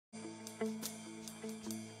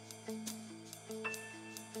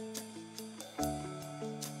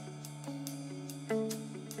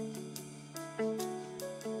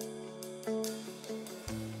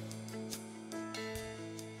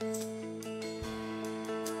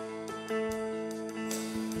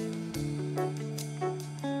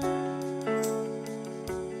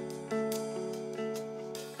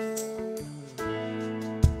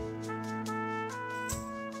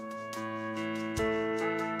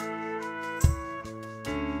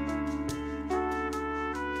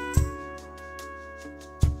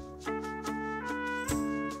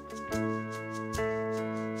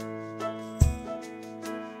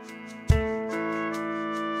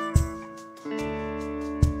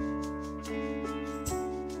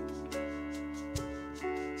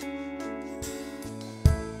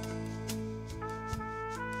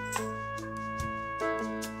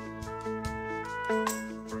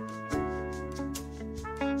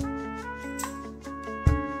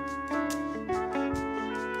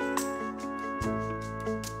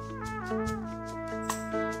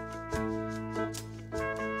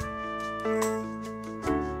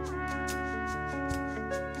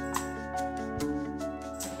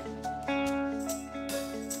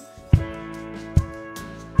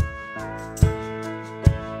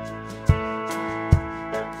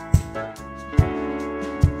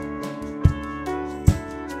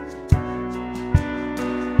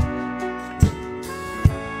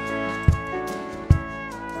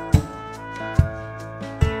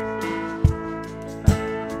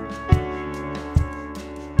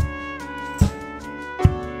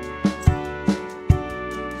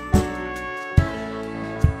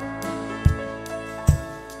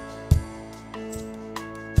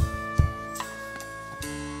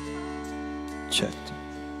Checked.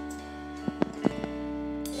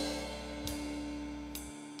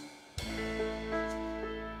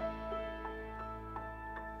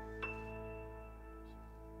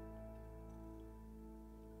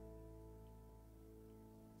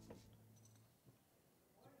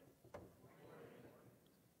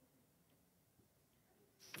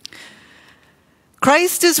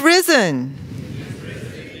 Christ is risen.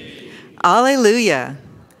 Alleluia.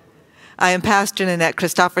 I am Pastor Nanette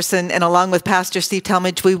Christofferson, and along with Pastor Steve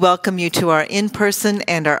Talmadge, we welcome you to our in-person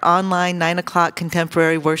and our online 9 o'clock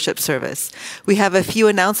contemporary worship service. We have a few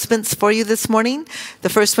announcements for you this morning. The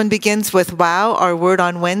first one begins with, wow, our Word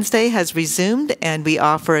on Wednesday has resumed, and we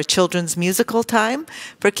offer a children's musical time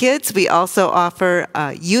for kids. We also offer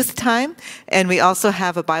youth time, and we also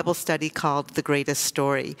have a Bible study called The Greatest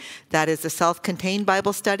Story. That is a self-contained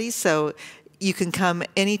Bible study, so you can come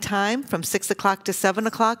anytime from 6 o'clock to 7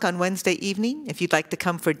 o'clock on Wednesday evening. If you'd like to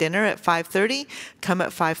come for dinner at 5:30, come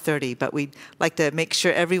at 5:30. But we'd like to make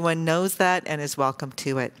sure everyone knows that and is welcome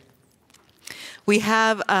to it. We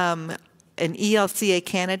have an ELCA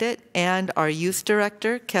candidate and our youth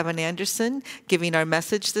director, Kevin Anderson, giving our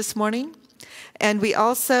message this morning. And we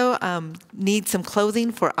also need some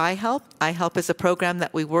clothing for iHelp. iHelp is a program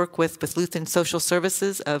that we work with Lutheran Social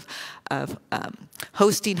Services of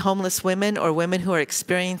hosting homeless women or women who are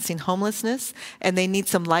experiencing homelessness, and they need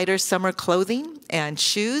some lighter summer clothing and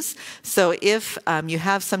shoes. So if you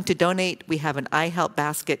have some to donate, we have an iHelp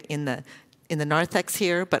basket in the narthex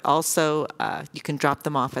here, but also you can drop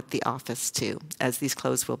them off at the office too, as these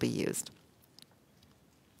clothes will be used.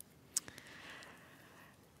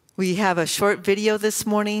 We have a short video this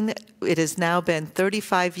morning. It has now been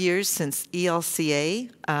 35 years since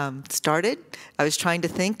ELCA started. I was trying to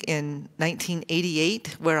think in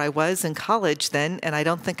 1988 where I was in college then, and I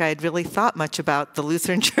don't think I had really thought much about the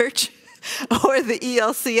Lutheran Church or the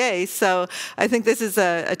ELCA. So I think this is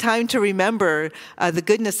a time to remember the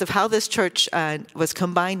goodness of how this church was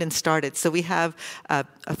combined and started. So we have a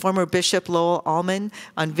former Bishop Lowell Allman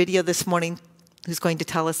on video this morning, who's going to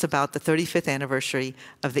tell us about the 35th anniversary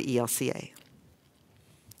of the ELCA.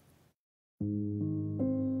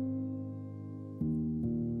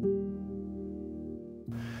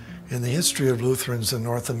 In the history of Lutherans in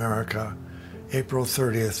North America, April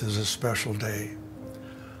 30th is a special day.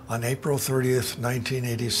 On April 30th,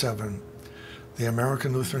 1987, the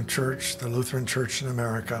American Lutheran Church, the Lutheran Church in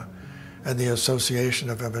America, and the Association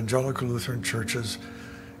of Evangelical Lutheran Churches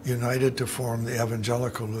united to form the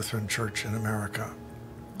Evangelical Lutheran Church in America.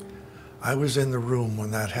 I was in the room when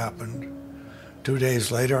that happened. 2 days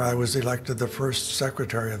later, I was elected the first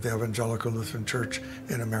secretary of the Evangelical Lutheran Church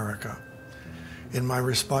in America. In my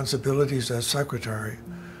responsibilities as secretary,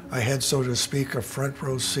 I had, so to speak, a front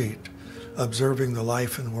row seat observing the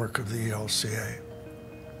life and work of the ELCA.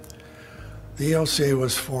 The ELCA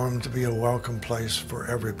was formed to be a welcome place for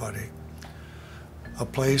everybody, a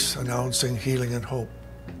place announcing healing and hope,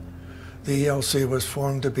 The ELC was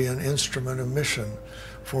formed to be an instrument of mission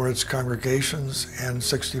for its congregations and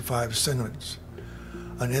 65 synods,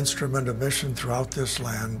 an instrument of mission throughout this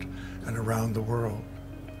land and around the world.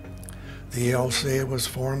 The ELC was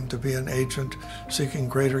formed to be an agent seeking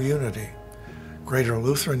greater unity, greater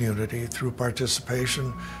Lutheran unity through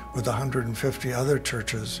participation with 150 other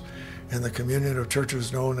churches in the communion of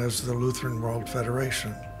churches known as the Lutheran World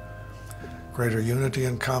Federation, greater unity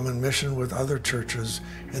and common mission with other churches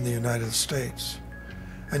in the United States,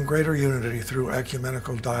 and greater unity through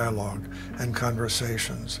ecumenical dialogue and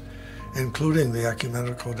conversations, including the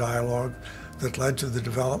ecumenical dialogue that led to the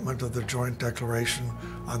development of the Joint Declaration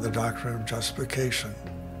on the Doctrine of Justification.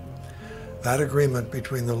 That agreement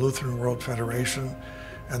between the Lutheran World Federation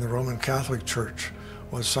and the Roman Catholic Church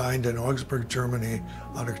was signed in Augsburg, Germany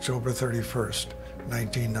on October 31st,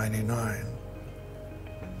 1999.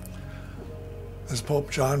 As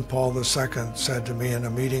Pope John Paul II said to me in a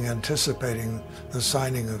meeting anticipating the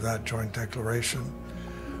signing of that joint declaration,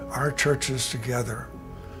 our churches together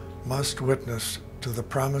must witness to the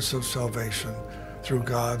promise of salvation through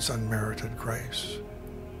God's unmerited grace.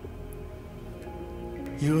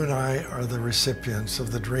 You and I are the recipients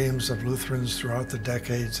of the dreams of Lutherans throughout the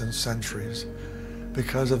decades and centuries.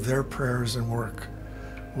 Because of their prayers and work,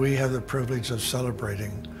 we have the privilege of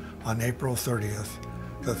celebrating on April 30th,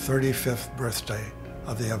 the 35th birthday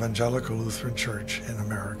of the Evangelical Lutheran Church in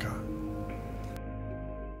America.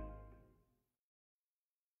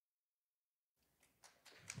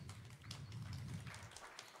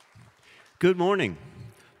 Good morning.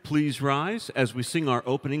 Please rise as we sing our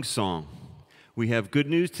opening song. We have good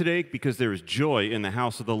news today because there is joy in the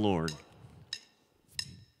house of the Lord.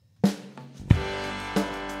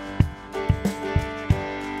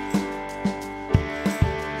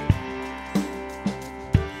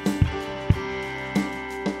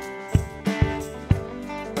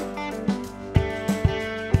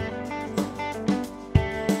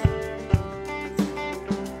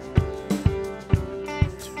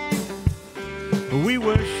 We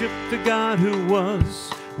worship the God who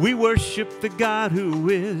was. We worship the God who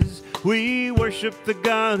is. We worship the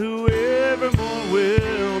God who evermore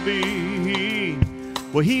will be.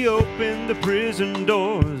 Well, he opened the prison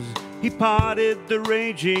doors. He parted the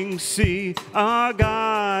raging sea. Our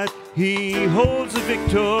God, he holds the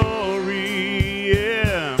victory.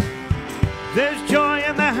 Yeah. There's joy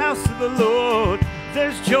in the house of the Lord.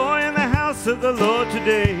 There's joy in the house of the Lord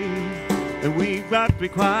today. And we've got to be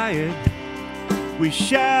quiet. We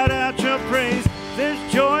shout out your praise. There's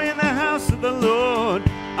joy in the house of the Lord.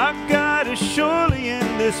 Our God is surely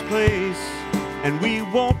in this place, and we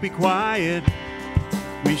won't be quiet.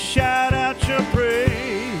 We shout out your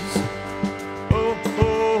praise. Oh,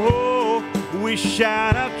 oh, oh, we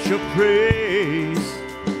shout out your praise.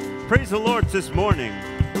 Praise the Lord this morning.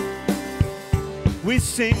 We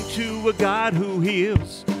sing to a God who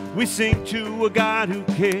heals. We sing to a God who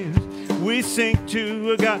cares. We sing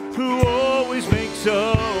to a God who always makes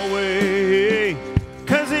a way.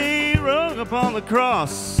 'Cause he rose upon the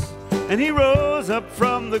cross and he rose up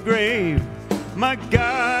from the grave. My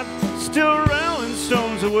God, still rolling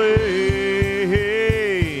stones away.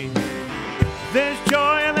 There's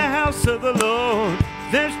joy in the house of the Lord.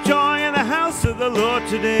 There's joy in the house of the Lord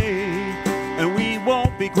today. And we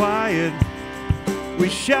won't be quiet. We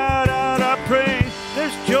shout out our praise.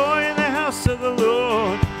 There's joy in the house of the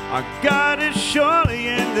Lord. Our God is surely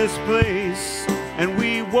in this place, and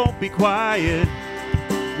we won't be quiet.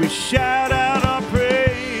 We shout out our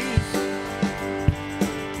praise.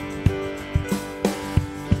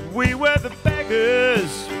 We were the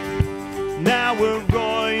beggars, now we're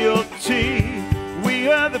royalty. We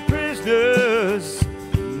are the prisoners,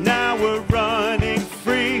 now we're running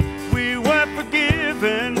free. We were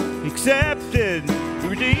forgiven, accepted,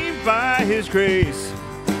 redeemed by his grace.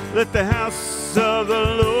 Let the house of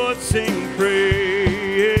the Lord sing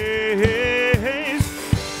praise.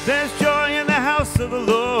 There's joy in the house of the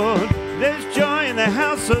Lord. There's joy in the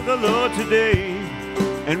house of the Lord today.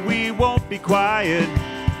 And we won't be quiet.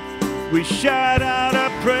 We shout out our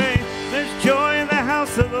praise. There's joy in the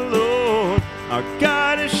house of the Lord. Our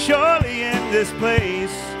God is surely in this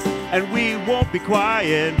place. And we won't be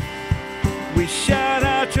quiet. We shout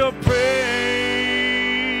out your praise.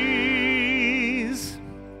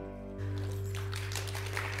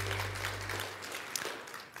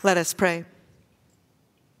 Let us pray.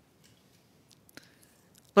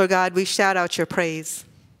 Lord God, we shout out your praise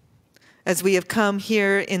as we have come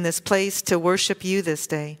here in this place to worship you this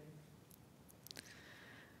day.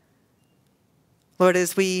 Lord,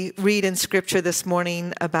 as we read in Scripture this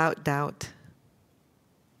morning about doubt,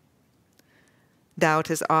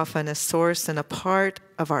 Doubt is often a source and a part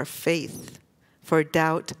of our faith, for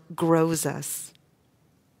doubt grows us.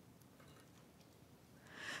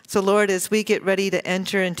 So Lord, as we get ready to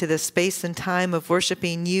enter into the space and time of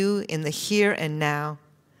worshiping you in the here and now,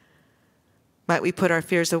 might we put our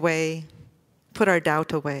fears away, put our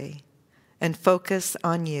doubt away, and focus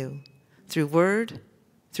on you through word,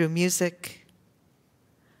 through music,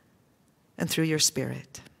 and through your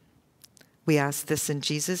Spirit. We ask this in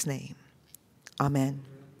Jesus' name. Amen.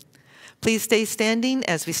 Please stay standing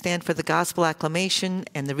as we stand for the gospel acclamation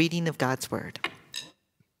and the reading of God's word.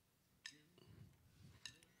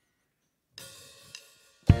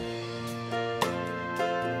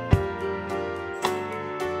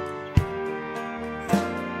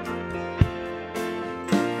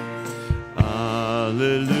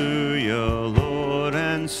 Hallelujah, Lord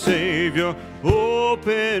and Savior,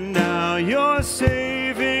 open now your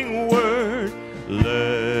saving word.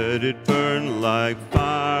 Let it burn like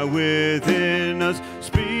fire within us.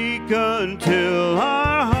 Speak until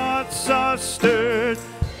our hearts are stirred.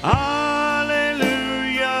 Hallelujah,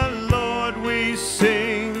 Lord, we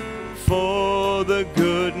sing for the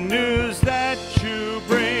good news that you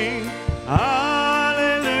bring.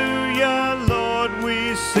 Hallelujah, Lord,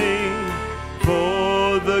 we sing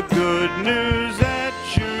for the good news that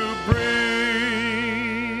you bring.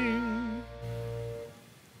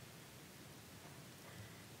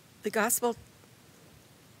 The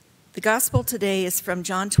gospel today is from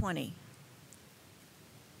John 20.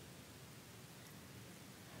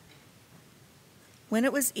 When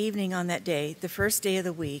it was evening on that day, the first day of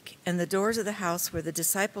the week, and the doors of the house where the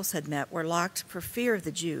disciples had met were locked for fear of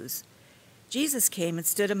the Jews, Jesus came and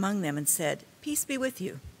stood among them and said, "Peace be with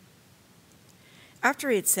you." After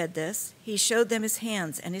he had said this, he showed them his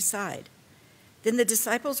hands and his side. Then the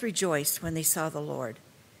disciples rejoiced when they saw the Lord.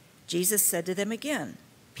 Jesus said to them again,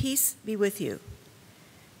 "Peace be with you.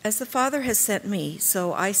 As the Father has sent me,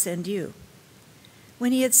 so I send you."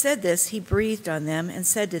 When he had said this, he breathed on them and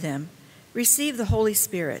said to them, "Receive the Holy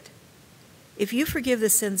Spirit. If you forgive the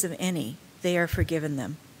sins of any, they are forgiven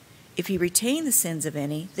them. If you retain the sins of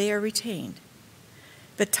any, they are retained."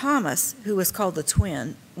 But Thomas, who was called the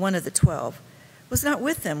twin, one of the 12, was not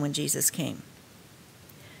with them when Jesus came.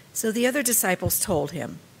 So the other disciples told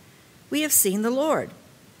him, "We have seen the Lord."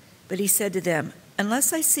 But he said to them,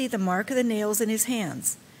 "Unless I see the mark of the nails in his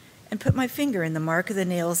hands, and put my finger in the mark of the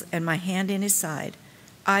nails and my hand in his side,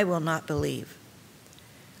 I will not believe."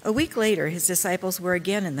 A week later, his disciples were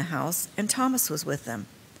again in the house, and Thomas was with them.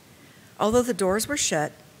 Although the doors were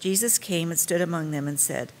shut, Jesus came and stood among them and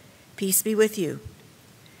said, "Peace be with you."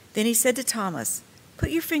 Then he said to Thomas, "Put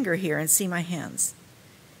your finger here and see my hands.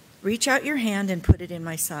 Reach out your hand and put it in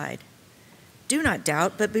my side. Do not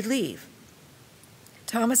doubt, but believe."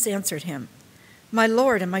 Thomas answered him, "My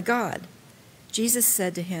Lord and my God." Jesus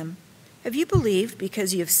said to him, "Have you believed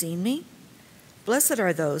because you have seen me? Blessed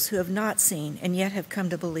are those who have not seen and yet have come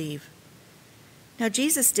to believe." Now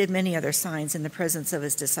Jesus did many other signs in the presence of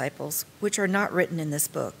his disciples, which are not written in this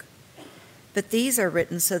book. But these are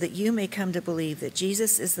written so that you may come to believe that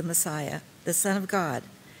Jesus is the Messiah, the Son of God,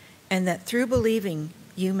 and that through believing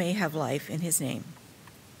you may have life in his name.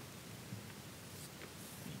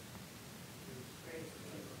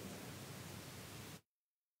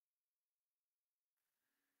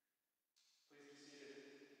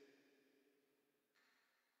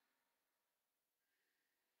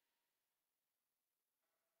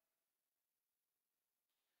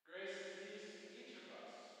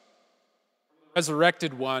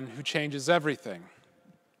 Resurrected one who changes everything,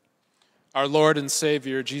 our Lord and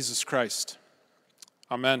Savior, Jesus Christ.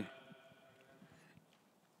 Amen.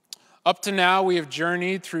 Up to now, we have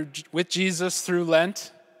journeyed with Jesus through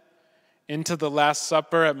Lent, into the Last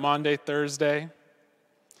Supper at Maundy Thursday,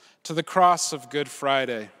 to the cross of Good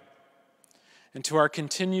Friday, and to our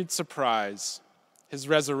continued surprise, his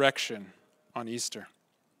resurrection on Easter.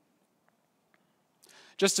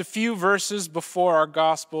 Just a few verses before our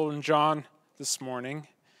gospel in John this morning,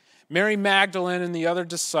 Mary Magdalene and the other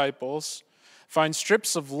disciples find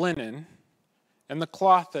strips of linen and the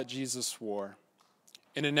cloth that Jesus wore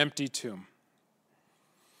in an empty tomb.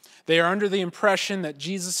 They are under the impression that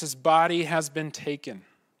Jesus' body has been taken.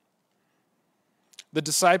 The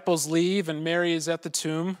disciples leave and Mary is at the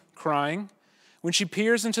tomb crying when she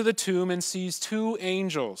peers into the tomb and sees two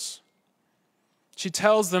angels. She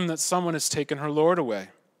tells them that someone has taken her Lord away.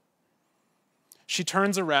 She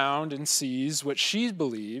turns around and sees what she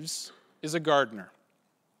believes is a gardener.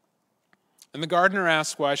 And the gardener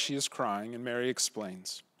asks why she is crying, and Mary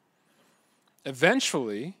explains.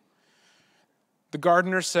 Eventually, the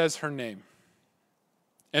gardener says her name,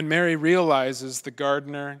 and Mary realizes the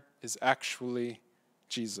gardener is actually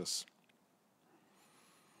Jesus.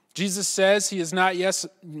 Jesus says he is not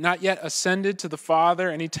yet ascended to the Father,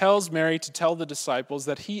 and he tells Mary to tell the disciples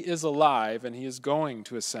that he is alive and he is going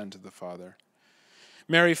to ascend to the Father.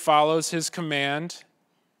 Mary follows his command,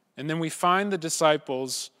 and then we find the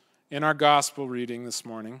disciples in our gospel reading this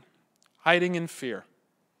morning hiding in fear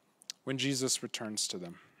when Jesus returns to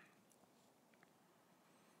them.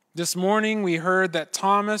 This morning we heard that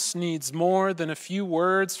Thomas needs more than a few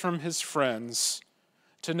words from his friends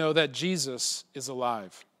to know that Jesus is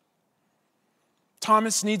alive.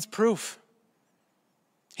 Thomas needs proof.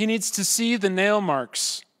 He needs to see the nail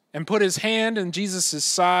marks and put his hand in Jesus'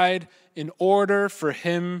 side in order for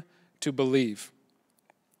him to believe.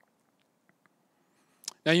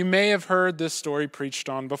 Now, you may have heard this story preached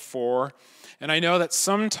on before, and I know that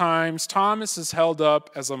sometimes Thomas is held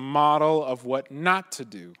up as a model of what not to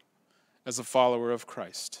do as a follower of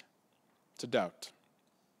Christ, to doubt.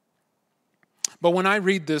 But when I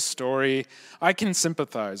read this story, I can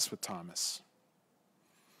sympathize with Thomas.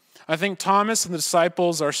 I think Thomas and the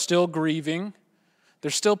disciples are still grieving.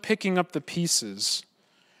 They're still picking up the pieces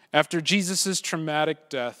after Jesus' traumatic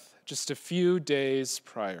death just a few days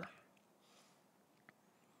prior.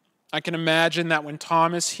 I can imagine that when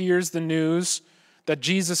Thomas hears the news that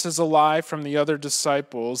Jesus is alive from the other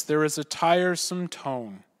disciples, there is a tiresome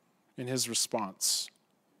tone in his response,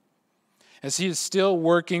 as he is still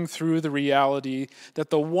working through the reality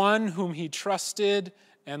that the one whom he trusted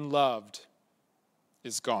and loved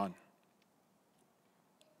is gone.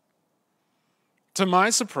 To my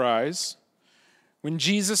surprise, when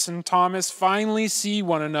Jesus and Thomas finally see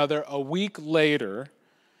one another a week later,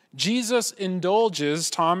 Jesus indulges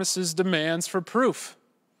Thomas's demands for proof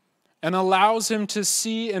and allows him to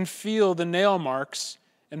see and feel the nail marks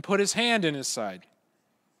and put his hand in his side.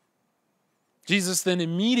 Jesus then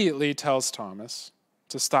immediately tells Thomas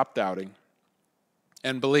to stop doubting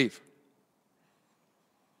and believe.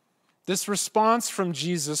 This response from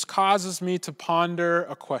Jesus causes me to ponder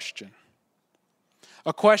a question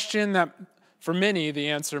that for many the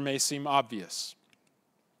answer may seem obvious.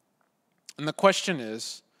 And the question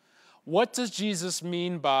is, what does Jesus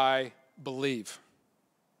mean by believe?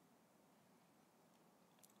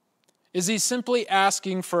 Is he simply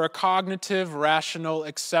asking for a cognitive, rational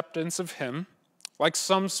acceptance of him, like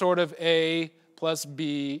some sort of A plus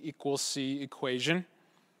B equals C equation?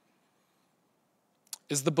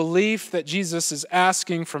 Is the belief that Jesus is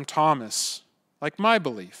asking from Thomas, like my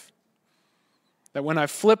belief, that when I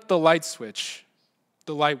flip the light switch,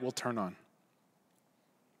 the light will turn on?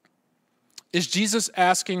 Is Jesus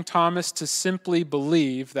asking Thomas to simply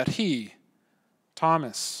believe that he,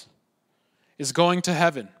 Thomas, is going to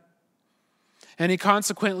heaven, and he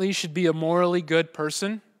consequently should be a morally good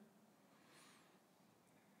person?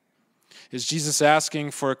 Is Jesus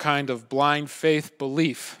asking for a kind of blind faith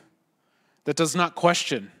belief that does not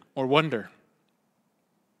question or wonder?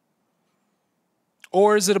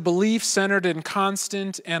 Or is it a belief centered in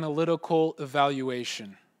constant analytical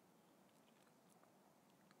evaluation?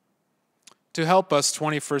 To help us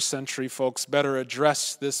 21st century folks better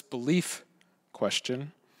address this belief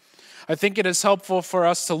question, I think it is helpful for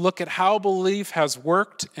us to look at how belief has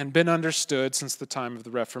worked and been understood since the time of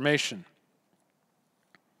the Reformation.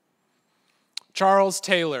 Charles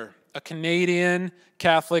Taylor, a Canadian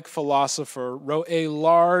Catholic philosopher, wrote a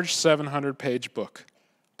large 700-page book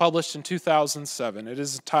published in 2007. It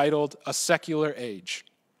is titled A Secular Age.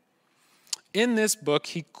 In this book,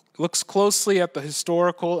 he looks closely at the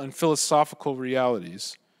historical and philosophical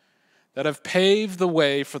realities that have paved the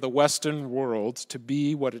way for the Western world to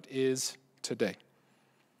be what it is today.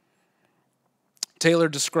 Taylor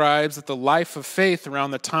describes that the life of faith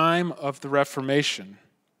around the time of the Reformation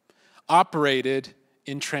operated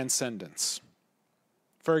in transcendence.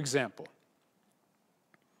 For example,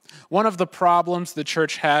 one of the problems the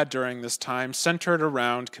church had during this time centered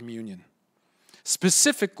around communion.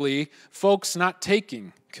 Specifically, folks not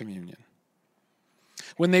taking communion.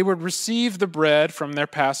 When they would receive the bread from their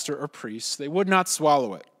pastor or priest, they would not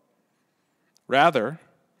swallow it. Rather,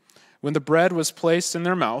 when the bread was placed in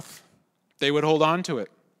their mouth, they would hold on to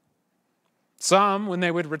it. Some, when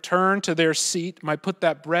they would return to their seat, might put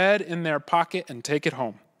that bread in their pocket and take it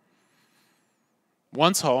home.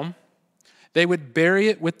 Once home, they would bury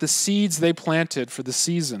it with the seeds they planted for the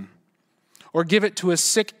season, or give it to a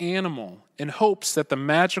sick animal in hopes that the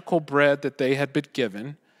magical bread that they had been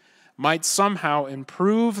given might somehow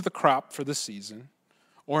improve the crop for the season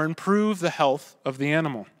or improve the health of the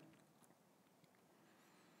animal.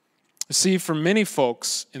 You see, for many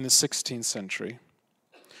folks in the 16th century,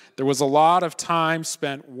 there was a lot of time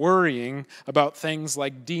spent worrying about things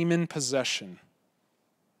like demon possession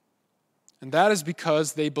And that is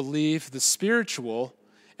because they believe the spiritual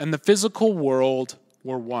and the physical world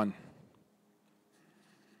were one.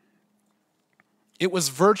 It was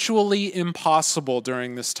virtually impossible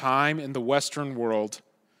during this time in the Western world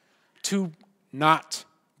to not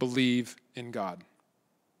believe in God.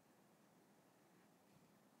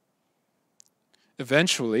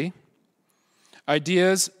 Eventually,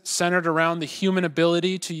 ideas centered around the human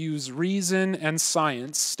ability to use reason and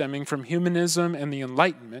science stemming from humanism and the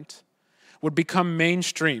Enlightenment would become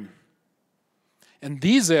mainstream. And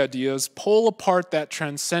these ideas pull apart that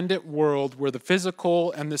transcendent world where the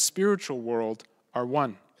physical and the spiritual world are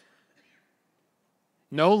one.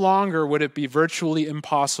 No longer would it be virtually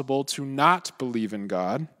impossible to not believe in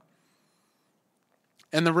God.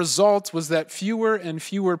 And the result was that fewer and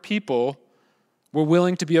fewer people were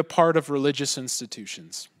willing to be a part of religious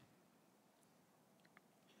institutions.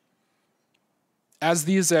 As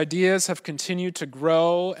these ideas have continued to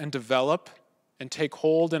grow and develop and take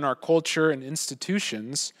hold in our culture and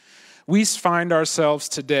institutions, we find ourselves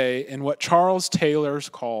today in what Charles Taylor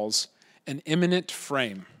calls an immanent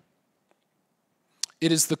frame.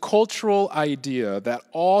 It is the cultural idea that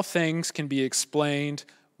all things can be explained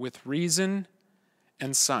with reason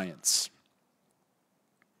and science.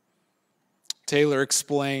 Taylor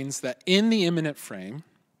explains that in the immanent frame,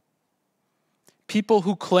 people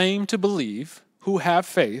who claim to believe, who have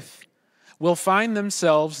faith, will find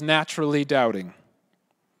themselves naturally doubting.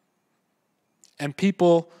 And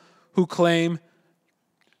people of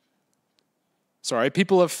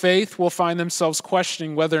faith will find themselves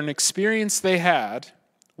questioning whether an experience they had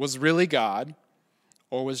was really God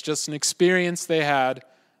or was just an experience they had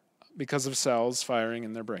because of cells firing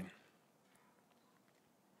in their brain.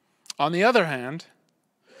 On the other hand,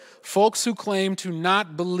 folks who claim to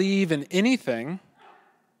not believe in anything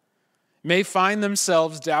may find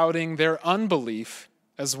themselves doubting their unbelief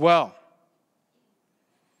as well.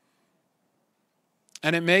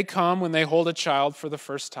 And it may come when they hold a child for the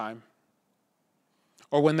first time,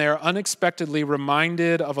 or when they are unexpectedly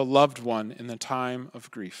reminded of a loved one in the time of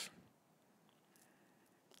grief.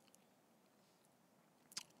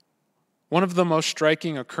 One of the most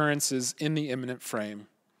striking occurrences in the immanent frame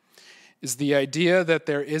is the idea that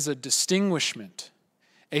there is a distinguishment,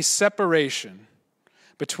 a separation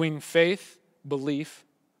between faith, belief,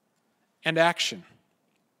 and action.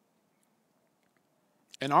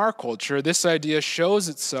 In our culture, this idea shows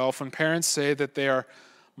itself when parents say that they are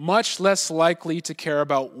much less likely to care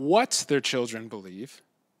about what their children believe,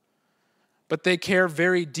 but they care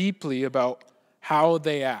very deeply about how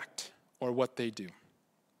they act or what they do.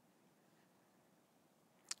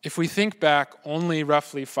 If we think back only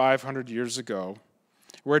roughly 500 years ago,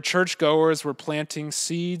 where churchgoers were planting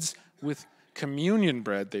seeds with communion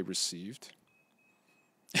bread they received,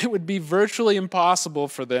 it would be virtually impossible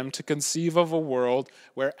for them to conceive of a world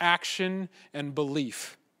where action and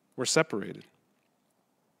belief were separated.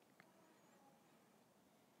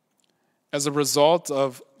 As a result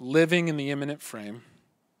of living in the immanent frame,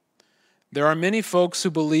 there are many folks who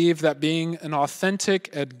believe that being an authentic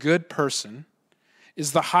and good person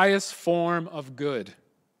is the highest form of good.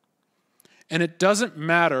 And it doesn't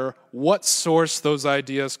matter what source those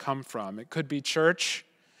ideas come from. It could be church,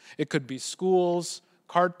 it could be schools,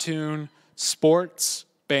 cartoon, sports,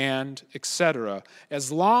 band, etc.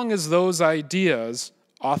 As long as those ideas,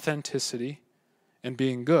 authenticity and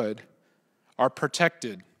being good, are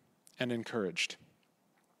protected and encouraged.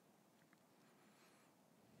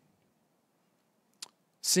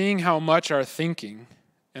 Seeing how much our thinking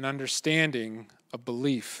and understanding of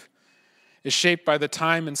belief is shaped by the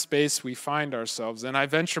time and space we find ourselves in, I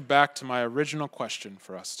venture back to my original question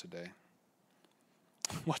for us today.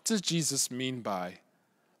 What does Jesus mean by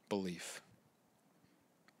belief?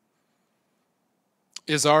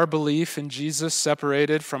 Is our belief in Jesus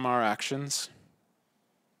separated from our actions?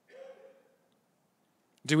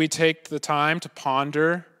 Do we take the time to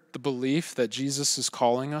ponder the belief that Jesus is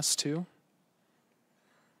calling us to?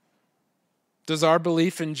 Does our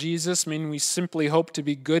belief in Jesus mean we simply hope to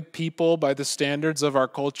be good people by the standards of our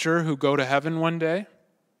culture who go to heaven one day?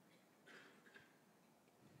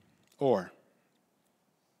 Or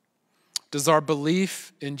does our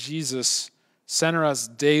belief in Jesus center us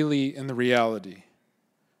daily in the reality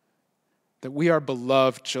that we are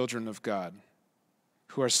beloved children of God,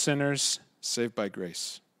 who are sinners saved by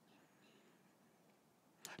grace?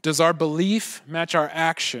 Does our belief match our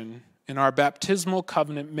action in our baptismal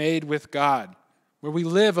covenant made with God, where we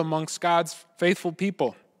live amongst God's faithful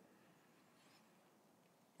people,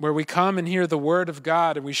 where we come and hear the word of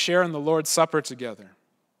God and we share in the Lord's Supper together,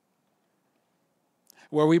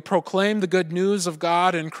 where we proclaim the good news of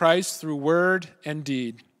God in Christ through word and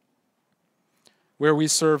deed, where we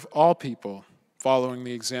serve all people, following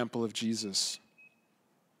the example of Jesus,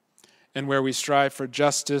 and where we strive for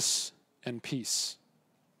justice and peace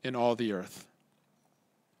in all the earth.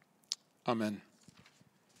 Amen.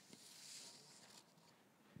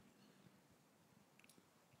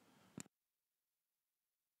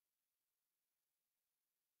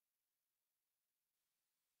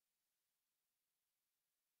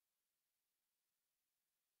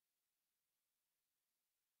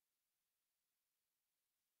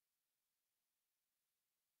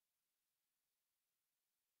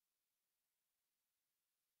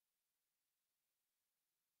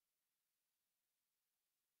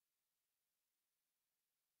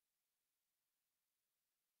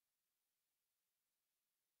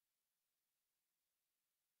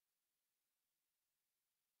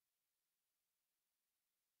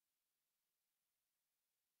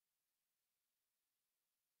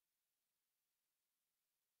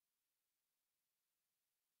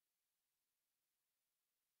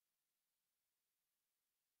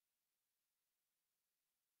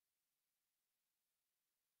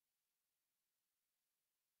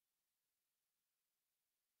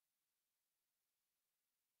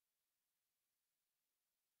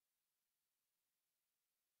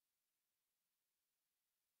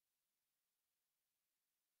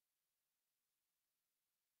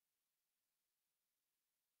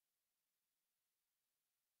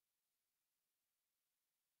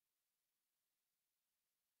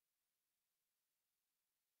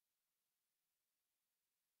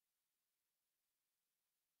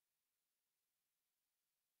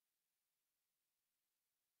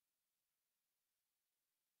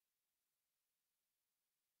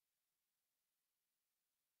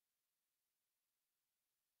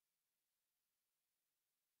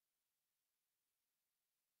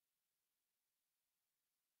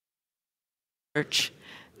 Church,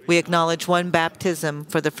 we acknowledge one baptism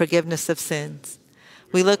for the forgiveness of sins.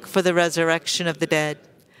 We look for the resurrection of the dead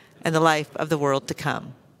and the life of the world to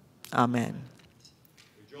come. Amen.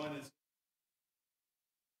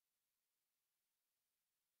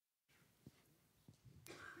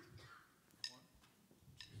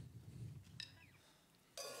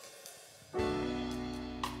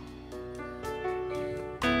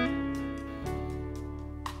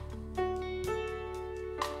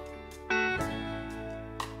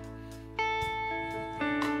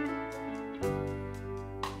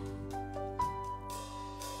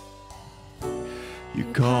 You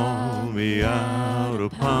call me out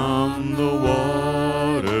upon the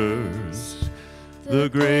waters, the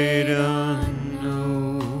great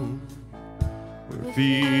unknown, where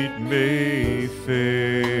feet may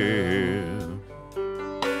fail.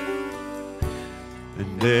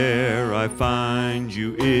 And there I find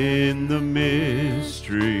you in the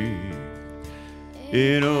mystery,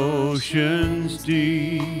 in oceans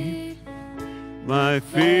deep, my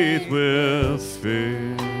faith will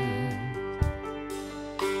fail.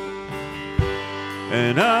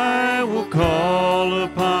 And I will call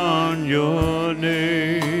upon your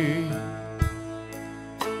name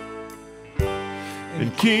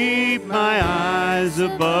and keep my eyes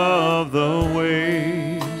above the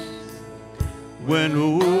waves. When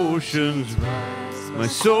oceans rise, my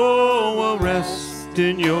soul will rest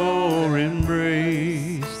in your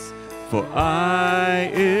embrace, for I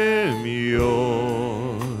am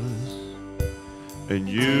yours and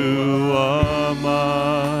you are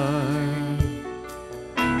mine.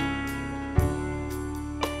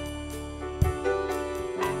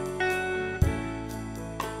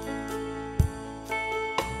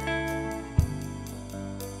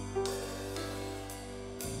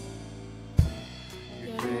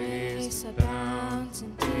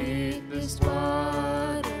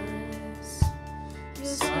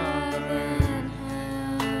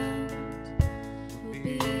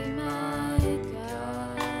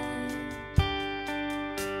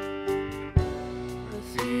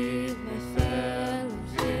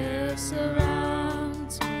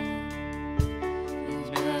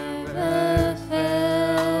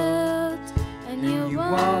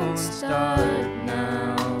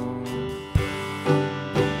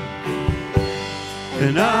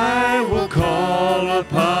 And I will call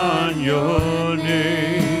upon your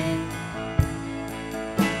name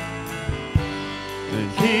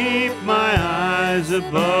and keep my eyes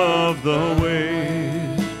above the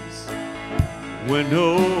waves. When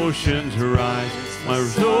oceans rise, my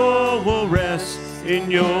soul will rest in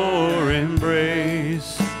your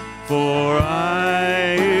embrace, for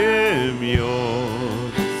I am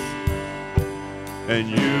yours and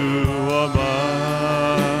you are mine.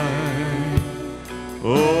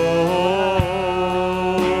 Oh,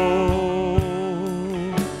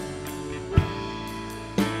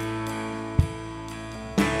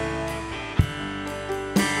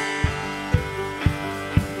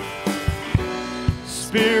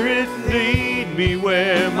 Spirit, lead me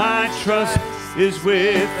where my trust is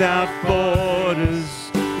without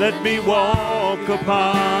borders. Let me walk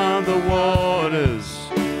upon the waters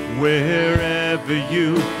wherever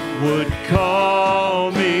you would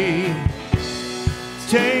call me.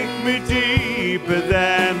 Take me deeper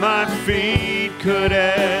than my feet could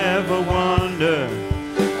ever wander,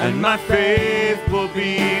 and my faith will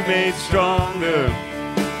be made stronger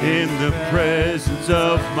in the presence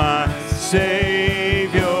of my Savior.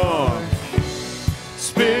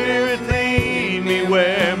 Spirit, lead me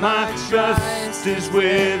where my trust is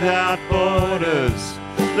without borders.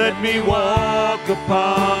 Let me walk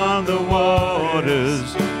upon the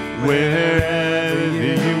waters wherever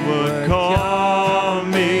you would call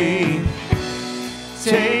me.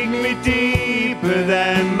 Take me deeper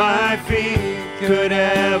than my feet could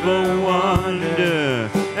ever wander,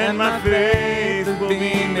 and my faith will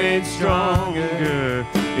be made stronger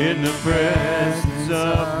in the presence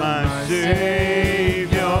of my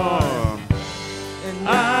Savior.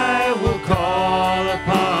 I will call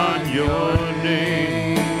upon your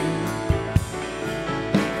name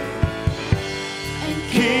and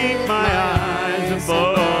keep my eyes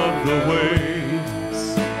above the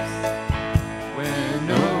waves. When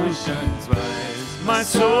oceans rise, my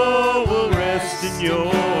soul will rest in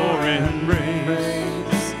your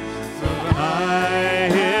embrace. I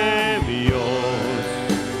am yours,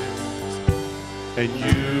 and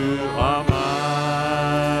you are mine.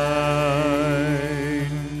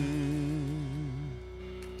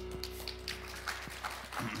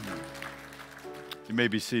 You may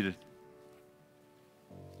be seated.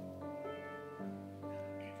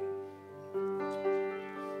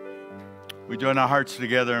 We join our hearts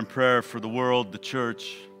together in prayer for the world, the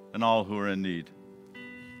church, and all who are in need.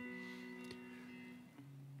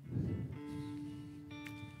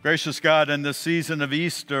 Gracious God, in this season of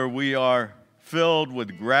Easter, we are filled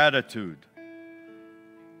with gratitude.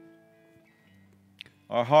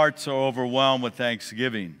 Our hearts are overwhelmed with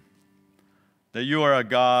thanksgiving that you are a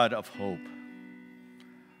God of hope.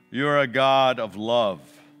 You are a God of love.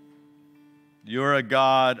 You are a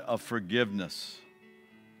God of forgiveness.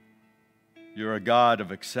 You're a God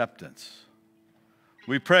of acceptance.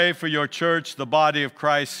 We pray for your church, the body of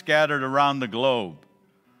Christ scattered around the globe,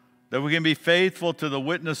 that we can be faithful to the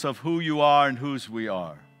witness of who you are and whose we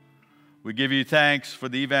are. We give you thanks for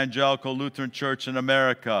the Evangelical Lutheran Church in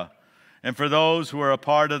America and for those who are a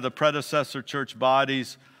part of the predecessor church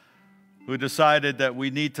bodies who decided that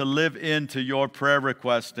we need to live into your prayer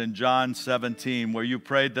request in John 17, where you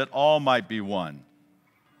prayed that all might be one.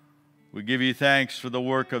 We give you thanks for the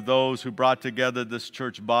work of those who brought together this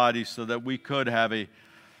church body so that we could have a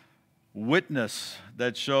witness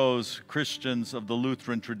that shows Christians of the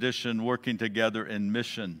Lutheran tradition working together in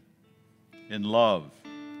mission, in love,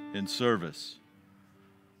 in service.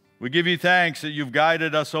 We give you thanks that you've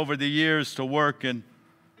guided us over the years to work in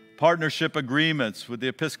partnership agreements with the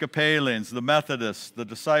Episcopalians, the Methodists, the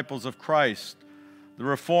Disciples of Christ, the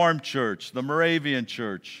Reformed Church, the Moravian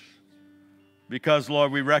Church, because,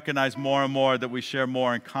 Lord, we recognize more and more that we share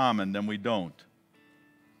more in common than we don't.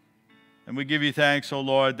 And we give you thanks, O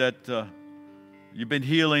Lord, that you've been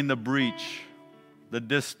healing the breach, the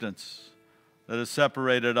distance that has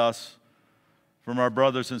separated us from our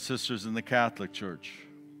brothers and sisters in the Catholic Church.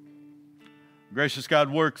 Gracious God,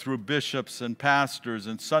 work through bishops and pastors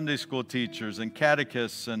and Sunday school teachers and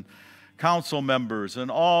catechists and council members and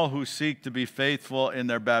all who seek to be faithful in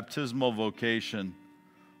their baptismal vocation.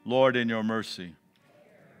 Lord, in your mercy.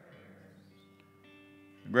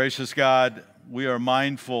 Gracious God, we are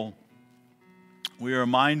mindful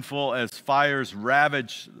as fires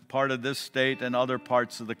ravage part of this state and other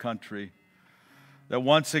parts of the country, that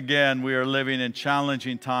once again we are living in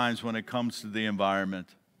challenging times when it comes to the environment.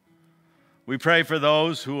 We pray for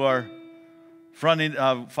those who are fighting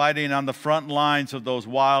on the front lines of those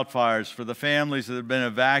wildfires, for the families that have been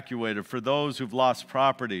evacuated, for those who've lost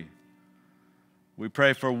property. We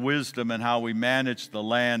pray for wisdom in how we manage the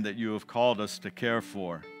land that you have called us to care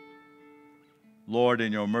for. Lord,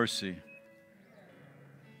 in your mercy.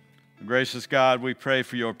 Gracious God, we pray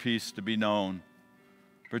for your peace to be known,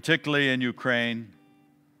 particularly in Ukraine,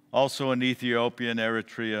 also in Ethiopia and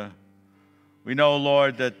Eritrea. We know,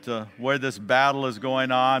 Lord, that where this battle is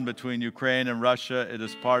going on between Ukraine and Russia, it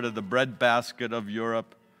is part of the breadbasket of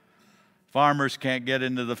Europe. Farmers can't get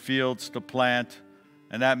into the fields to plant,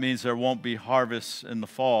 and that means there won't be harvests in the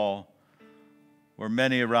fall, where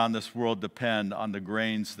many around this world depend on the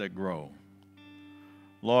grains that grow.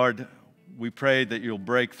 Lord, we pray that you'll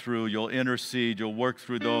break through, you'll intercede, you'll work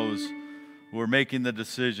through those who are making the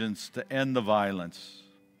decisions to end the violence.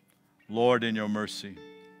 Lord, in your mercy.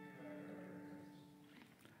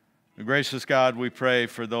 Gracious God, we pray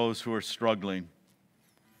for those who are struggling.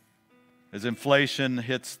 As inflation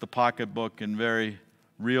hits the pocketbook in very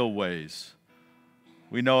real ways,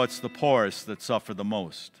 we know it's the poorest that suffer the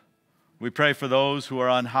most. We pray for those who are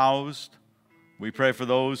unhoused. We pray for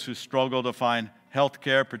those who struggle to find health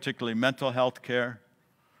care, particularly mental health care.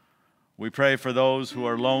 We pray for those who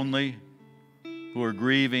are lonely, who are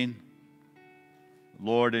grieving.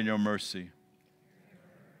 Lord, in your mercy,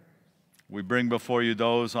 we bring before you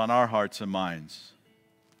those on our hearts and minds.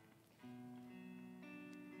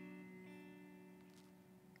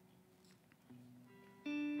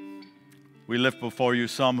 We lift before you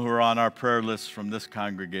some who are on our prayer list from this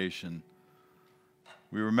congregation.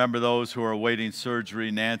 We remember those who are awaiting surgery,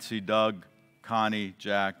 Nancy, Doug, Connie,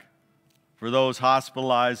 Jack. For those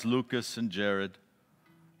hospitalized, Lucas and Jared.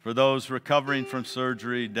 For those recovering from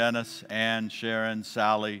surgery, Dennis, Ann, Sharon,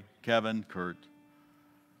 Sally, Kevin, Kurt.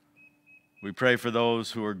 We pray for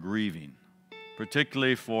those who are grieving,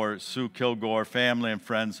 particularly for Sue Kilgore, family and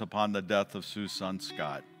friends upon the death of Sue's son,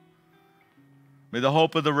 Scott. May the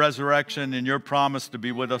hope of the resurrection and your promise to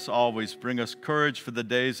be with us always bring us courage for the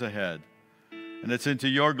days ahead. And it's into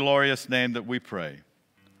your glorious name that we pray.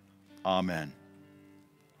 Amen.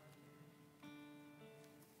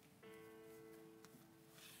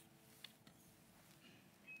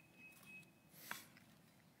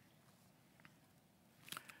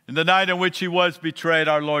 In the night in which he was betrayed,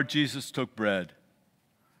 our Lord Jesus took bread.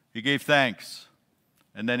 He gave thanks,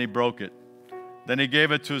 and then he broke it. Then he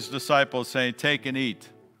gave it to his disciples, saying, "Take and eat.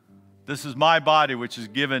 This is my body, which is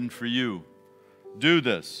given for you. Do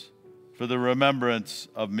this for the remembrance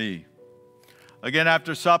of me." Again,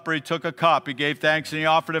 after supper, he took a cup. He gave thanks, and he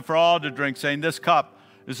offered it for all to drink, saying, "This cup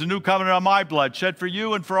is the new covenant of my blood, shed for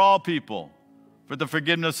you and for all people, for the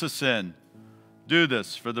forgiveness of sin. Do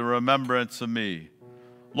this for the remembrance of me."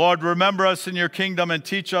 Lord, remember us in your kingdom and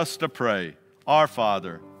teach us to pray. Our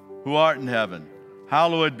Father, who art in heaven,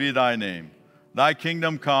 hallowed be thy name. Thy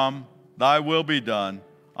kingdom come, thy will be done,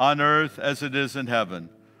 on earth as it is in heaven.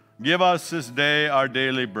 Give us this day our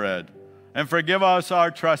daily bread, and forgive us our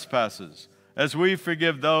trespasses, as we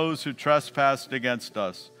forgive those who trespass against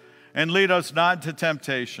us. And lead us not into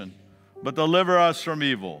temptation, but deliver us from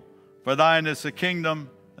evil. For thine is the kingdom,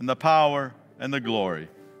 and the power, and the glory,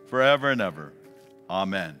 forever and ever.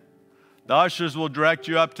 Amen. The ushers will direct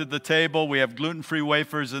you up to the table. We have gluten-free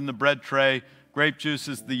wafers in the bread tray. Grape juice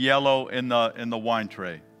is the yellow in the wine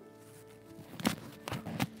tray.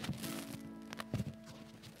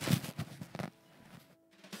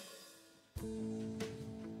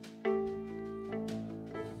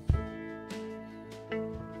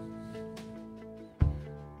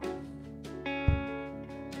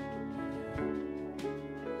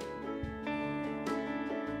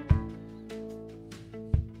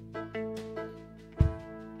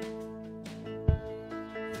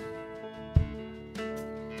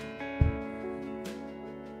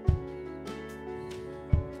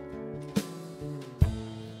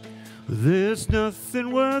 There's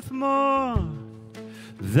nothing worth more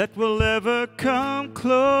that will ever come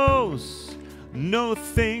close.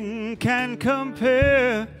 Nothing can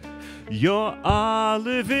compare. You're our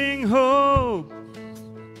living hope.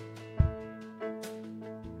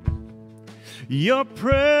 Your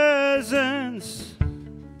presence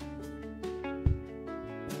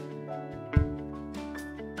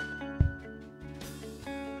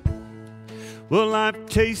well, I've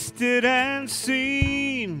tasted and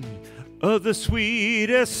seen of the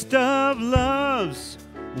sweetest of loves,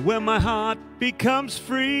 where my heart becomes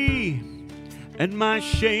free and my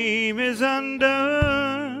shame is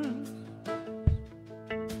undone.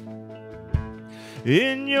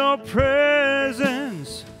 In your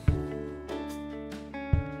presence,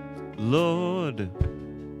 Lord.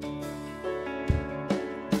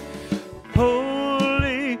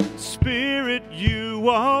 Holy Spirit, you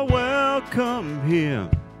are welcome here.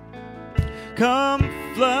 Come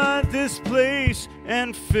flood this place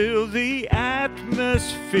and fill the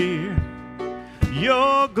atmosphere.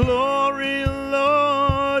 Your glory,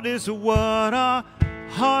 Lord, is what our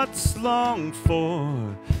hearts long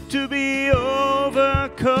for, to be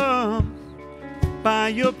overcome by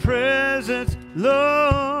your presence,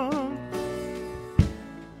 Lord.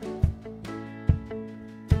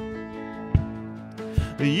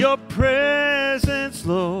 Your presence,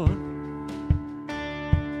 Lord.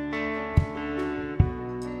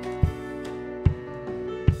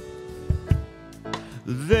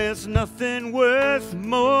 There's nothing worth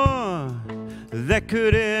more that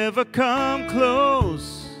could ever come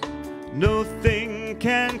close. Nothing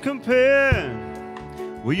can compare.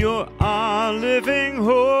 Well, you're our living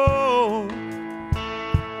hope.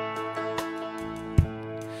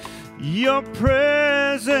 your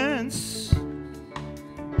presence.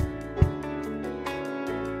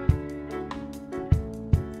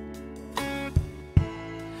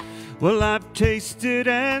 Well, I've tasted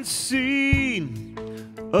and seen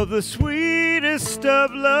of the sweetest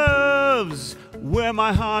of loves, where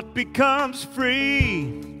my heart becomes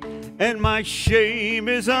free and my shame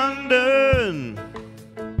is undone.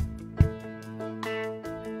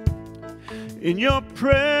 In your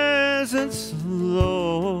presence,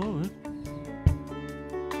 Lord.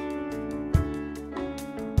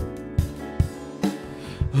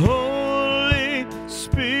 Holy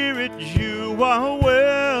Spirit, you are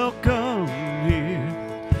welcome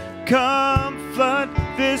here. Come flood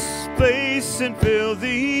this place and fill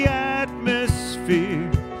the atmosphere.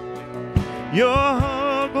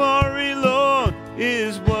 Your glory, Lord,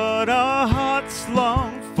 is what our hearts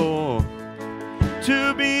long for,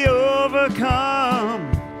 to be overcome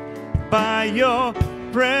by your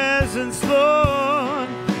presence, Lord.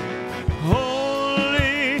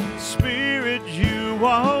 Holy Spirit, you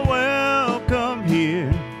are welcome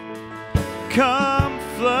here. Come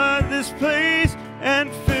flood this place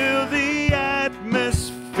and fill the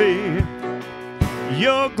atmosphere.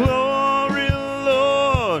 Your glory,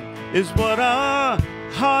 Lord, is what our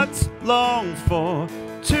hearts long for,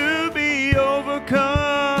 to be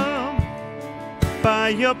overcome by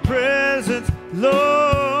your presence,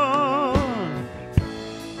 Lord.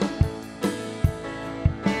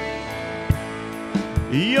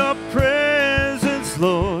 Your presence,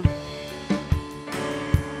 Lord.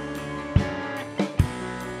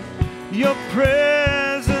 Your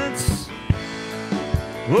presence,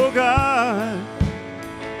 oh God.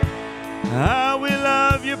 How we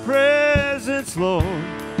love your presence, Lord.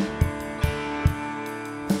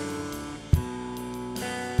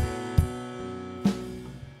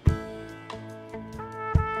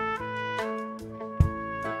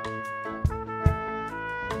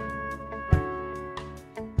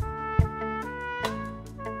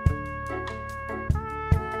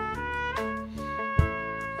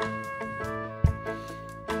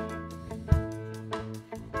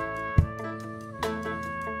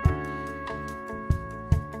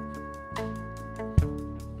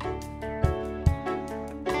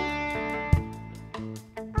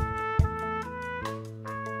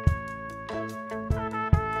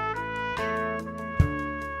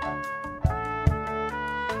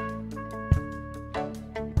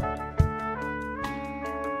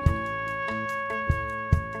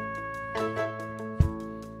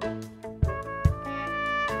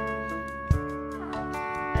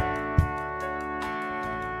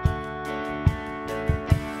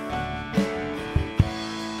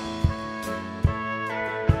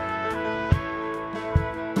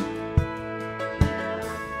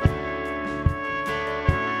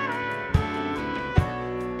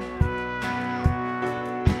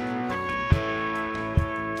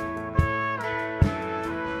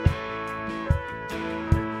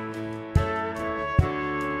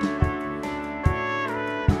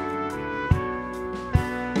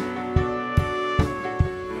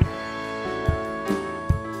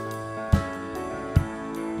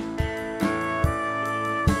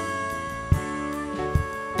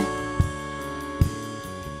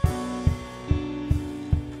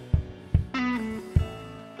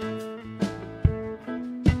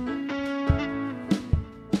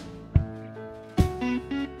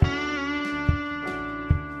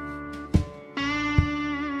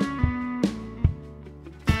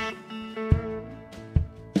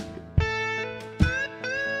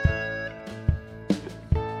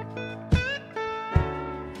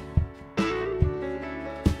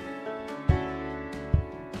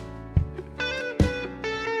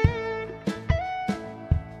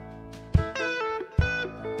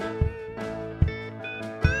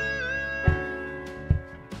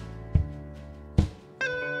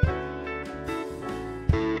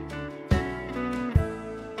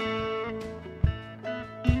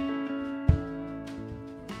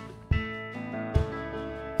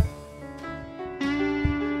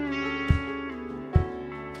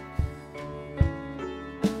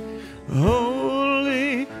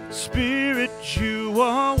 Holy Spirit, you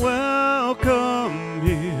are welcome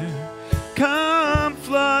here. Come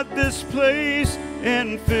flood this place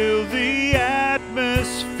and fill the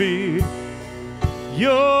atmosphere.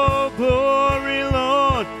 Your glory,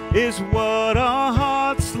 Lord, is what our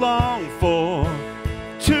hearts long for,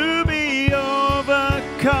 to be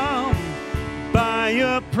overcome by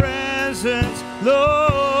your presence,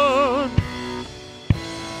 Lord.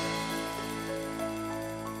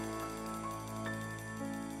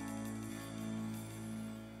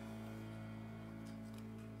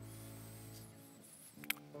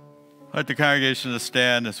 I'd like the congregation to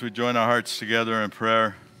stand as we join our hearts together in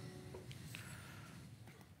prayer.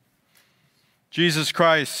 Jesus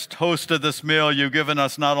Christ, host of this meal, you've given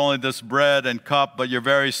us not only this bread and cup, but your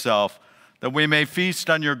very self, that we may feast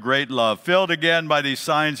on your great love, filled again by these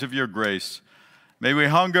signs of your grace. May we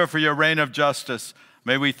hunger for your reign of justice.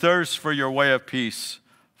 May we thirst for your way of peace.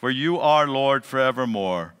 For you are Lord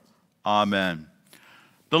forevermore. Amen.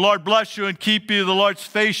 The Lord bless you and keep you. The Lord's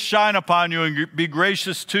face shine upon you and be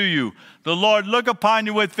gracious to you. The Lord look upon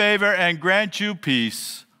you with favor and grant you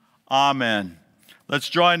peace. Amen. Let's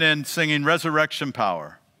join in singing Resurrection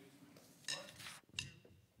Power.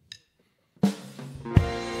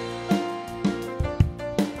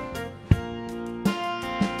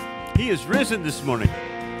 He is risen this morning.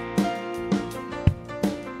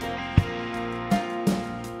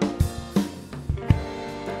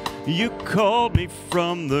 You called me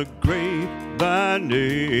from the grave by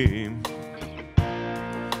name.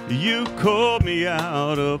 You called me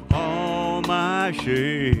out of all my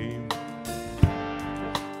shame.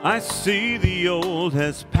 I see the old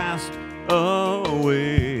has passed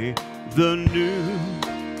away. The new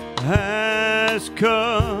has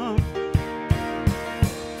come.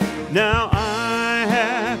 Now I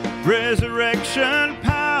have resurrection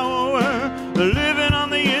power living on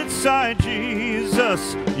the inside,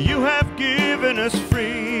 Jesus. You have given us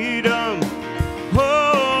freedom.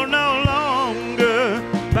 Oh, no longer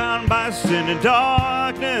bound by sin and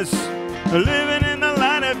darkness, living in the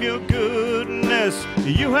light of your goodness.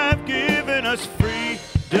 You have given us freedom.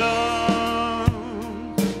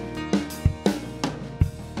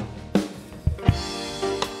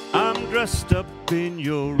 I'm dressed up in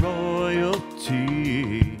your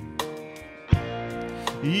royalty.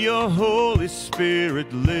 Your Holy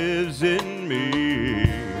Spirit lives in me.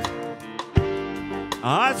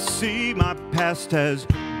 I see my past has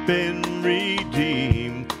been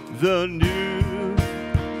redeemed. The new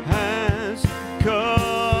has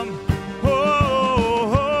come.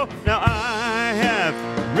 Oh, now I have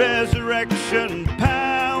resurrection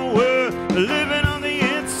power living on the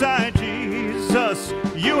inside, Jesus.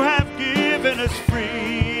 You have given us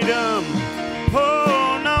freedom.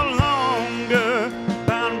 Oh, no longer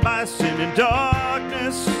bound by sin and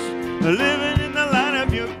darkness, living in the light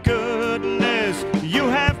of your goodness. You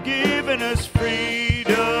have given us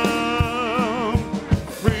freedom.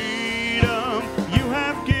 Freedom. You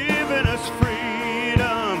have given us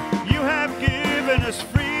freedom. You have given us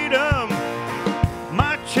freedom.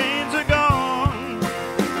 My chains are gone.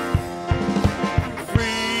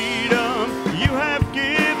 Freedom. You have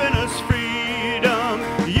given us freedom.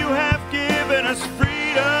 You have given us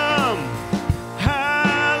freedom.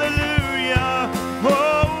 Hallelujah.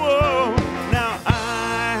 Oh, now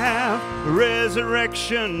I have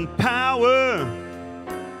resurrection power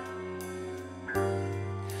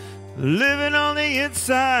living on the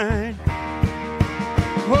inside.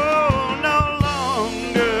 Oh, no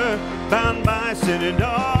longer bound by sin and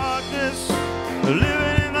darkness,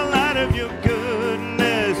 living in the light of your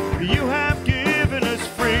goodness. You have given us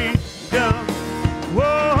freedom.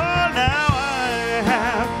 Oh, now I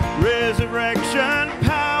have resurrection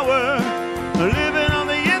power living on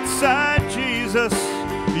the inside, Jesus.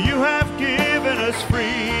 You have given us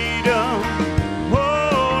freedom.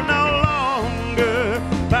 Oh, no longer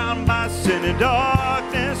bound by sin and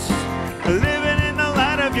darkness, living in the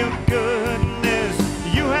light of your goodness.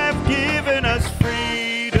 You have given us freedom.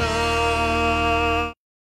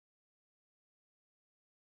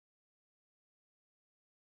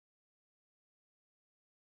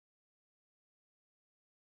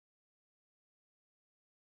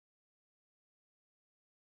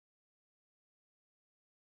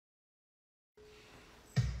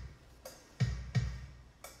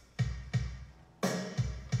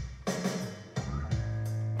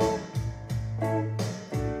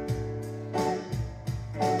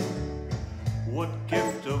 What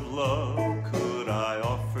gift of love could I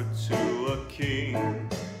offer to a king?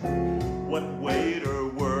 What weight or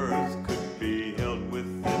worth could be held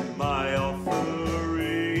within my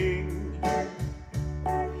offering,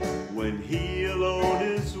 when he alone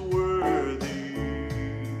is worthy?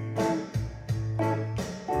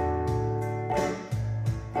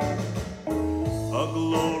 A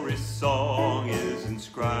glorious song is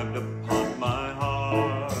inscribed upon my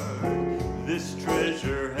heart, this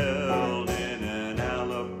treasure held in an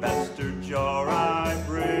alabaster jar I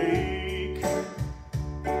break,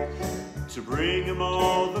 to bring him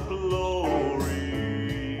all the glory.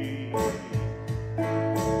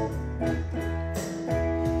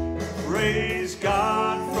 Praise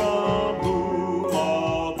God from whom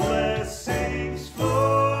all blessings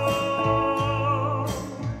flow.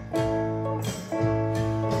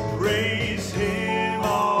 Praise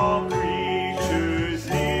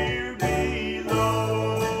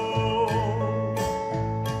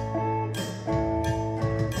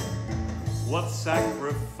What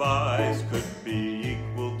sacrifice could be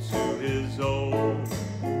equal to his own?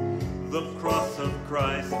 The cross of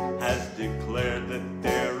Christ has declared that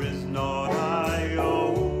there is naught I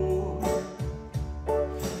owe.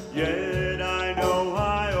 Yet I know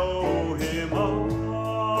I owe him all.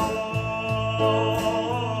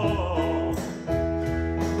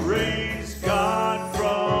 Praise God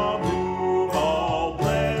from whom all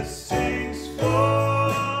blessings flow.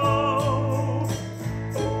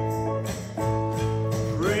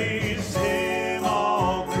 Praise him,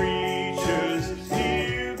 all creatures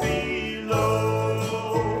here below.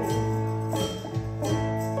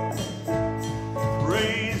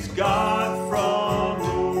 Praise God from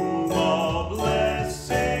whom all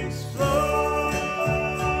blessings flow.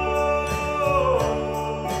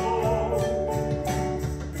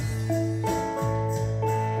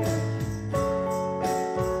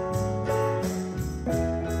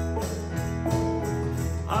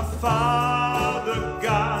 Our Father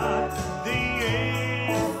God, the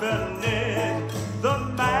infinite, the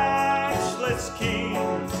matchless King,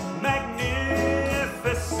 magnificent,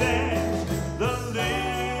 the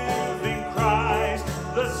living Christ,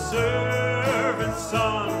 the servant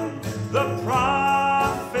Son, the promised